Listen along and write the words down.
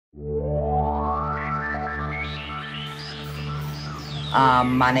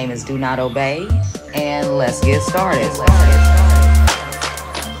My name is Do Not Obey, and let's get started.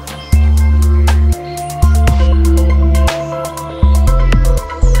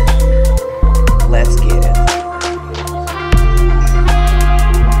 Let's get it.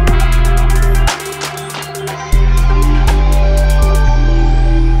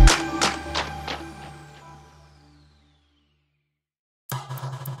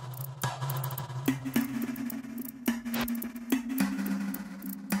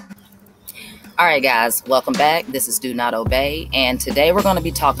 All right, guys, welcome back. This is Do Not Obey, and today we're going to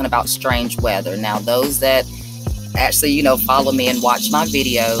be talking about strange weather. Now, those that actually, follow me and watch my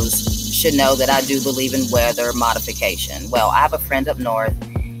videos should know that I do believe in weather modification. Well, I have a friend up north,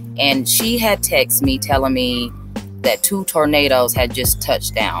 and she had texted me telling me that 2 tornadoes had just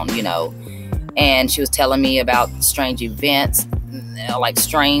touched down, and she was telling me about strange events, like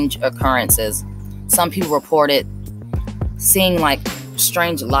strange occurrences. Some people reported seeing like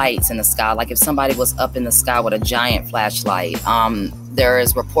strange lights in the sky, like if somebody was up in the sky with a giant flashlight. There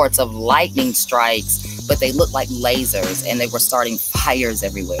is reports of lightning strikes, but they look like lasers, and they were starting fires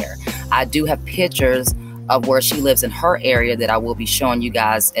everywhere. I do have pictures of where she lives in her area that I will be showing you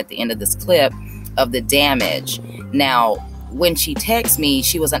guys at the end of this clip of the damage. Now, when she texted me,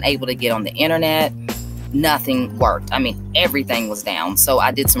 she was unable to get on the internet. Nothing worked. I mean, everything was down. So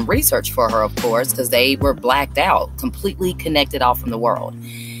I did some research for her, of course, because they were blacked out, completely connected off from the world.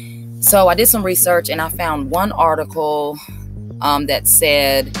 So I did some research, and I found one article that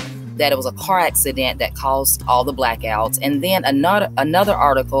said that it was a car accident that caused all the blackouts. And then another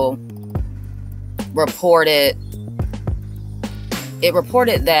article reported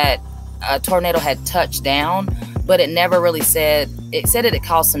that a tornado had touched down, but it never really said. It said that it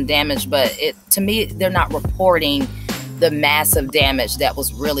caused some damage, but to me, they're not reporting the massive damage that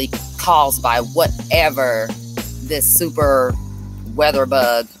was really caused by whatever this super weather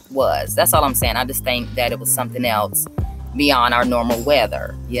bug was. That's all I'm saying. I just think that it was something else beyond our normal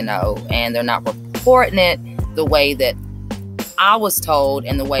weather, and they're not reporting it the way that I was told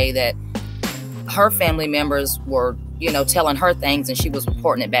and the way that her family members were, telling her things, and she was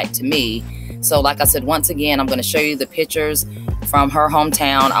reporting it back to me. So like I said, once again, I'm going to show you the pictures from her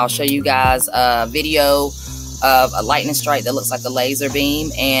hometown. I'll show you guys a video of a lightning strike that looks like a laser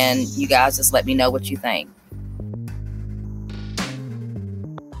beam, and you guys just let me know what you think.